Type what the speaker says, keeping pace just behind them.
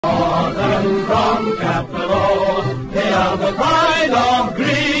are the pride of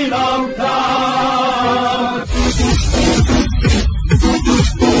Greenock Town.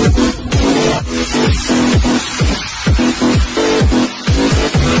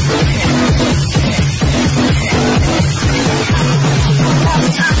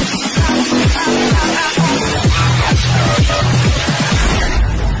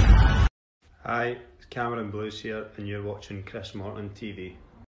 Hi, it's Cameron Blues here and you're watching Chris Morton TV.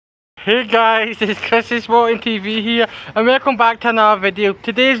 Hey guys, it's Chris Morton TV here and welcome back to another video.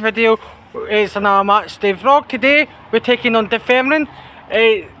 Today's video is another Matchday vlog. Today we're taking on Dunfermline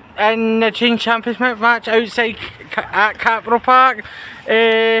in the Change Championship match outside at Capro Park.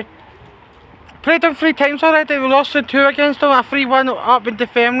 Played them 3 times already. We lost the 2 against them, a 3-1 up in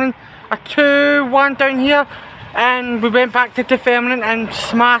Dunfermline, a 2-1 down here, and we went back to Dunfermline and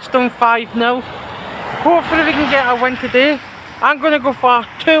smashed them 5-0. Hopefully we can get a win today. I'm going to go for a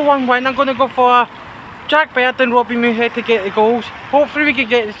 2-1 win. I'm going to go for Jack Baird and Robbie Moohead to get the goals. Hopefully we can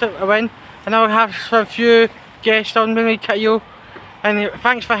get a win. And I'll have a few guests on with me, Kyle. And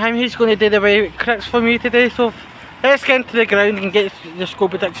thanks for him, he's going to do the way crits for me today. So let's get into the ground and get the score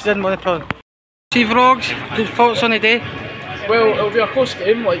predictions in one turn. See vlogs, the thoughts on the day? Well, it'll be a close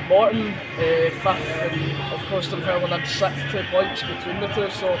game, like Morton 5th and of course Dunfermline in 6th, 2 points between the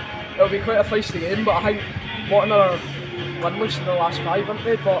two, so it'll be quite a feisty game. But I think Morton are winless in the last 5, aren't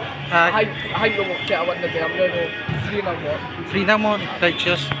they? But I think they'll get a win today. I'm going to go 3-0 Morton. 3-0 Morton, right,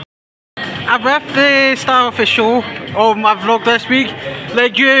 cheers. I'm with the star of the show of my vlog this week,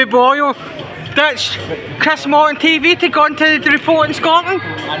 like you boy. That's Chris Morton TV to go on to the report in Scotland.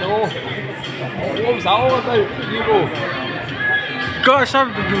 I know. What was that all about? You go. Got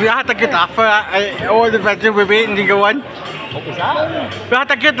some, we had a good laugh for that, all the video we're waiting to go in. What was that? We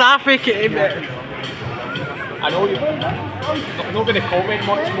had a good laugh. I know you're not going to comment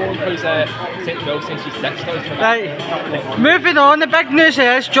much more because St Wilson she's ditched us for that. Right. Moving on, the big news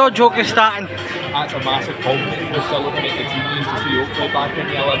is George Oak is starting. That's a massive confidence booster looking at the team we used to see Oakley back in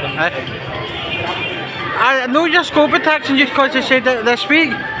the 11. I know your score protection just because you said it this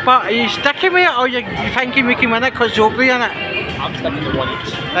week, but are you sticking with it or you thinking we can win it because Oakley in it? I'm sticking to 1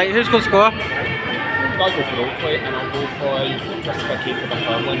 each. Right, who's going to score? I'll go for Oakley and I'll go for Christopher Kane for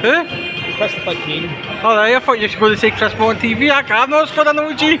Dunfermline. Who? Christopher Kane. Alright, I thought you were going to say Chris Morton TV. I'm not scoring an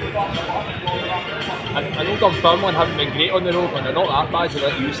OG. I know Dunfermline haven't been great on the road, but they're not that bad to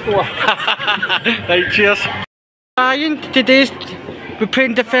let you score. Right, cheers. Ryan, today's we're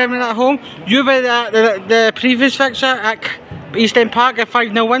playing Dunfermline at home. You were at the previous fixture at East End Park, a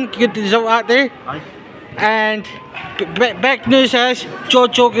 5-0 win. Good result that day. Aye. And big news is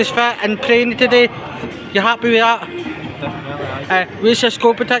George Oak is fit and playing today. You happy with that? Definitely. Where's your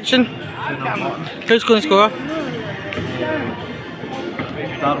score prediction? Who's going to score?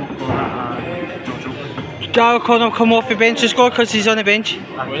 Darryl Connor will come off the bench to score because he's on the bench.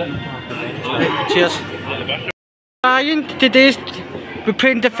 Cheers. Ryan, today's we're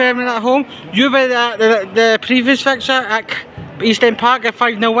playing Dunfermline at home. You were at the previous fixture at East End Park, a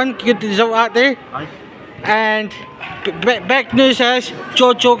 5-0 win. Good result that day. Aye. And big news is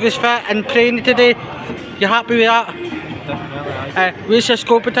George Oak is fit and playing today. You happy with that? Definitely. Where's your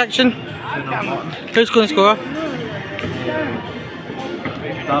score prediction? Who's going to score?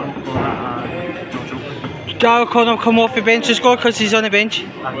 Darryl Connor will come off the bench to score because he's on the bench.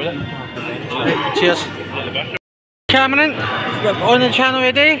 Cheers. Cameron, on the channel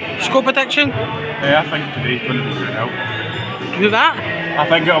today, score prediction? Yeah, I think today's going to be 2-0. Do that? I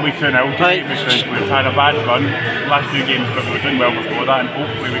think it'll be 2-0 today Right. because we've had a bad run last few games, but we were doing well before that and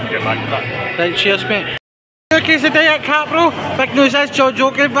hopefully we can get back to that. Right, cheers mate. Okay, today at Capro, big news is George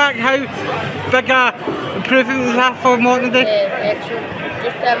Oak is back. How big a improvement was that for Morton today? Excellent.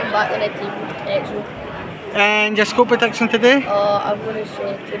 Just having back in the team, excellent. And your score prediction today? I'm going to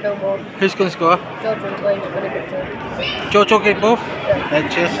say 2-0 Morton. Who's going to score? George Oak is going to get 2. George Oak get both? Yeah.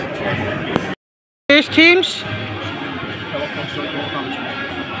 Right, cheers. Today's teams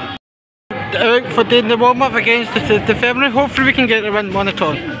out for doing the warm up against the family. Hopefully we can get the win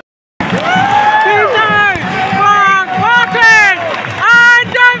 1-2.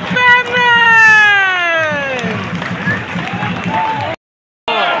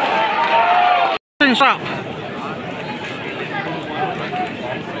 Up.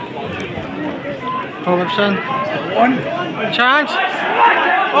 Robertson. Chance.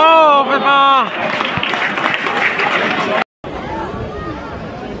 Oh, the bar.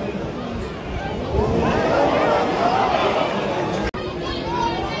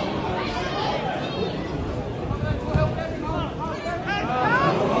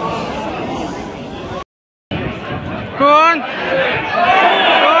 Go on. Go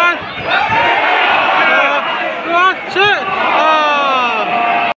on. Go on. Shoot.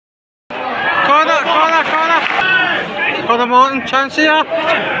 Connor Morton, chance here.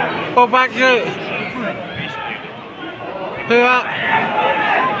 Ball back out. Who up?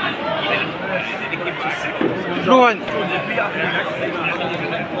 Fluent.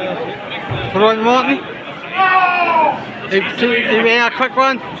 Fluent Morton. He made a quick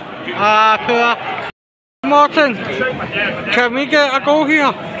one. Poor. Morton, can we get a goal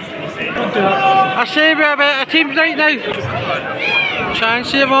here? I say we're a better team right now.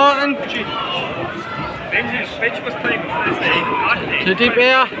 Chance here, Morton. Too deep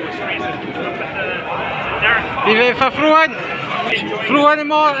here. He's ready for Fluent. Fluent and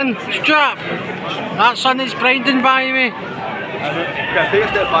Morton. Strap. That sun is blinding by me.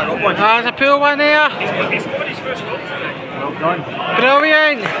 There's a poor one here.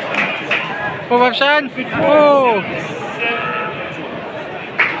 Brilliant. What we've seen. Oh.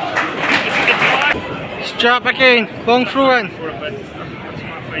 Strap again. Long through in.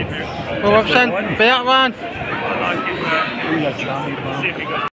 What we've seen. Better one.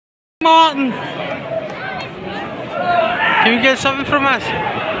 Morton. Can you get something from us?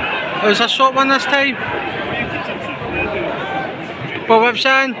 It was a short one this time. What we've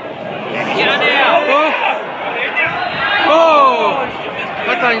seen. Oh. Oh.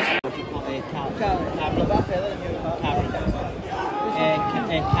 That nice.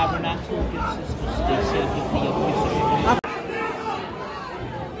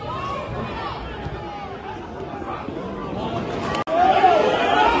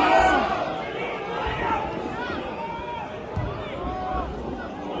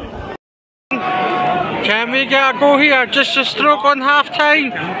 Can we get a go here? Just a stroke on half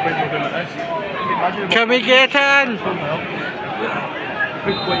time. Can we get in?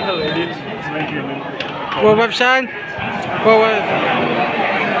 What we've seen?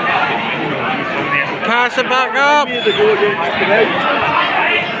 Pass it back up.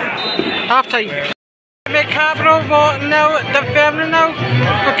 Half time. Capital Morton now, Dunfermline now.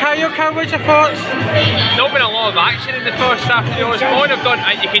 Bakayoko, what's your thoughts? Not been a lot of action in the first half, to be honest. Morton have done,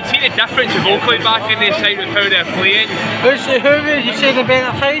 you can see the difference with Oakley back in this side with how they're playing. Who would you say the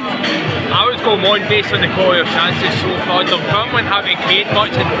better side? I would go Morton based on the quality of chances so far. Dunfermline haven't created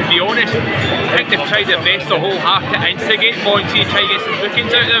much, and to be honest, I think they've tried their best the whole half to instigate Morton to try to get some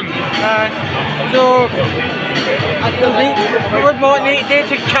bookings out of them. So, what would Morton need to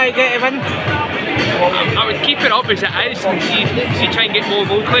do to try to get a win? I would keep it up as it is and see try and get more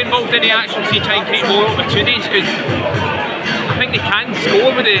Oakley involved in the action, see try and create more opportunities, because I think they can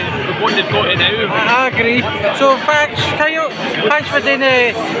score with what they've got now. I agree. So thanks for doing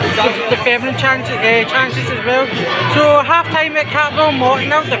the feminine chances as well. So half time at Capital Morton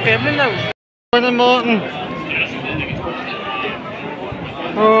now, the feminine now. Winning Morton.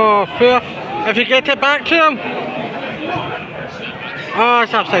 Oh, poor. If you get it back to him. Oh,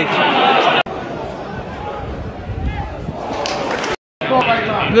 it's offside.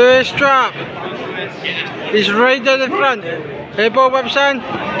 The strap. He's right down the front. Hey, ball Webson.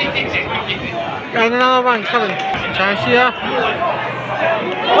 And another one coming. Chance here.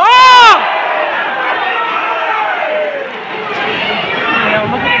 Oh!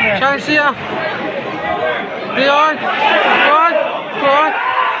 Chance here. Beyond. Go on. Go on.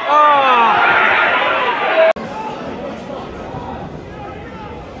 Oh!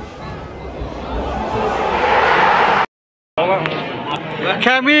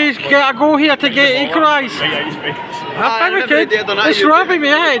 Can we get a goal here to get equalised? I think we could. It's Robbie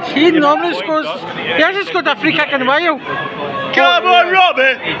Meahead. He normally scores. He hasn't scored a free kick in a while. Come on,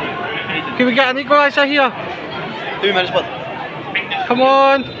 Robbie! Can we get an equaliser here? 2 minutes, bud. Come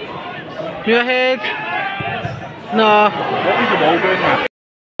on. Meahead. No.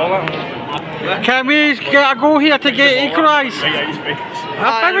 Can we get a goal here to get equalised?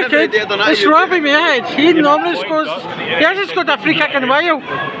 I think we could. It's Robbie Meahead. He normally scores. He hasn't scored a free kick in a while.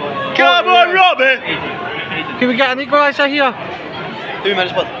 Come on, Robbie! Can we get an equaliser here? 2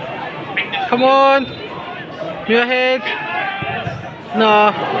 minutes, bud. Come on. Meahead.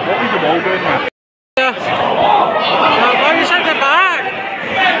 No. Yeah. Why are you sent it back?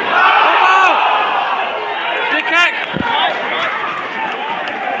 Free kick.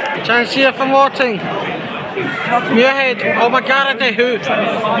 Chance here for Morton. Meahead, oh my god, at the hook.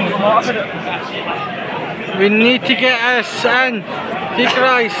 We need to get us in. Take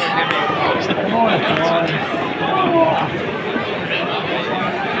Rice.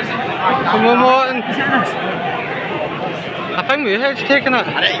 Come on, Morton. I think Meahead's taking it.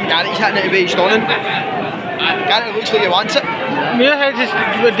 I reckon Gary's hitting it away, he's stunning. Gary looks like he wants it. Meahead is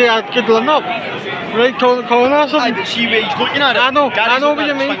they are good line up. Right corner or something. Aye, but see where he's looking at it. I know what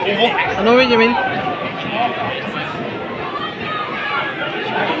you mean. I know what you mean.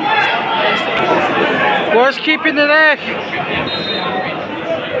 Was keeping the ref?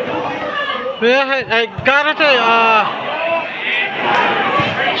 Garrity,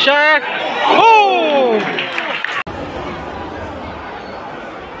 Shaq. Oh!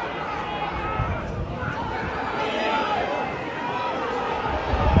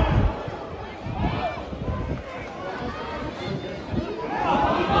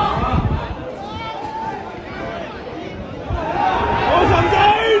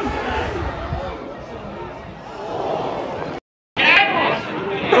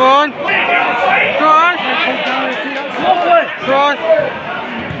 Go on. Go on. Go on.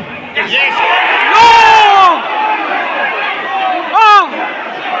 Yes. No! Oh!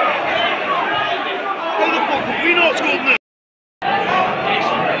 How the fuck have we not scored now?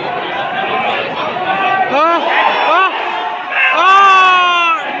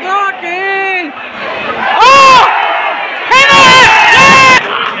 Fucking! Oh! Penalty! Yes!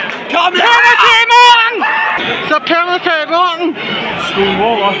 Penalty, Morton! It's a penalty, Morton!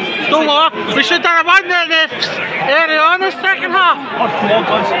 Stonewaller. We should have won this early on the second half.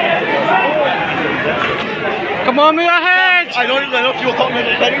 Come on, move ahead. Ironically enough, you were talking about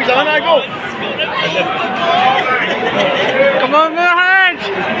the penalties a minute ago. Come on, move ahead.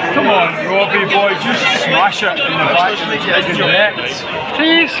 Come on, Robbie boy, just smash it in the back of the net.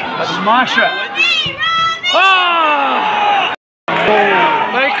 Please. Smash it. Oh!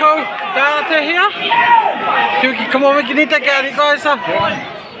 Michael, Garrity here. Come on, we need to get it, guys.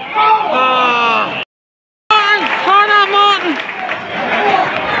 Corner, Morton.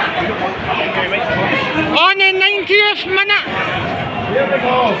 On the 90th minute. Here we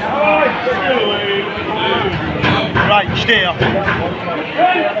go. Right, stay up.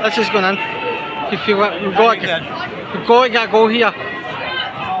 This is going in. You feel it? We've got to get a goal here.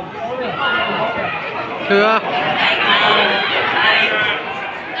 Poor.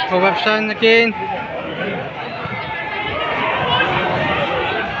 Webstand again.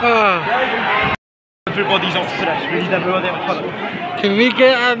 Everybody's off for this. We need everybody up for it. Can we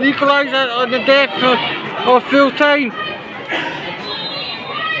get an equaliser on the death of full time?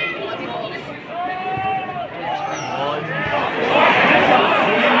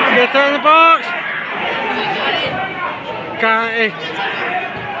 Get in the box. Garrity.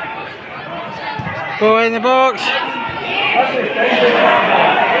 Go in the box.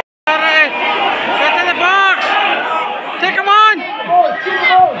 Garrity. Get in the box. Take him on.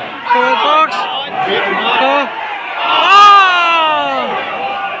 Go in the box. Go. Oh!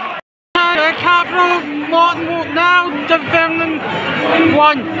 Capital Morton now Dunfermline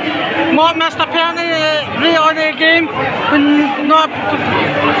 1. Morton missed a penalty late on the game. Not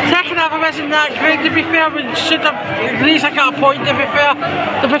second half wasn't that great, to be fair. We should have at least got a point, to be fair.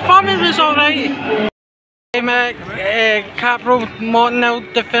 The performance was alright. Capital Morton now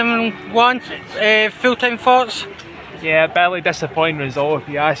Dunfermline 1. Full time thoughts? Yeah, barely disappointing result if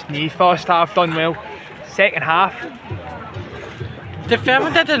you ask me. First half done well. Second half,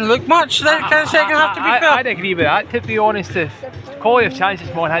 Dunfermline didn't look much that kind of second half, to be fair. I'd agree with that, to be honest. The quality of chances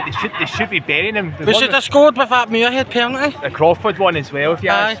Morton had, they should be burying them. We should have scored with that Muirhead penalty. The Crawford one as well, if you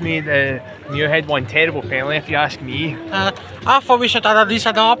ask me. The Muirhead one, terrible penalty, if you ask me. I thought we should have at least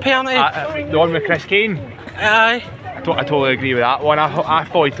another penalty. The one with Chris Kane. Aye. I totally agree with that one. I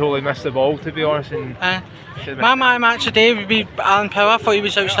thought he totally missed the ball, to be honest. And my match today would be Alan Power. I thought he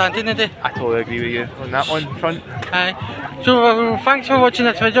was outstanding today. I totally agree with you on that one front. Aye. So thanks for watching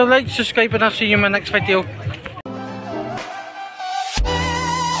this video. Like, subscribe, and I'll see you in my next video.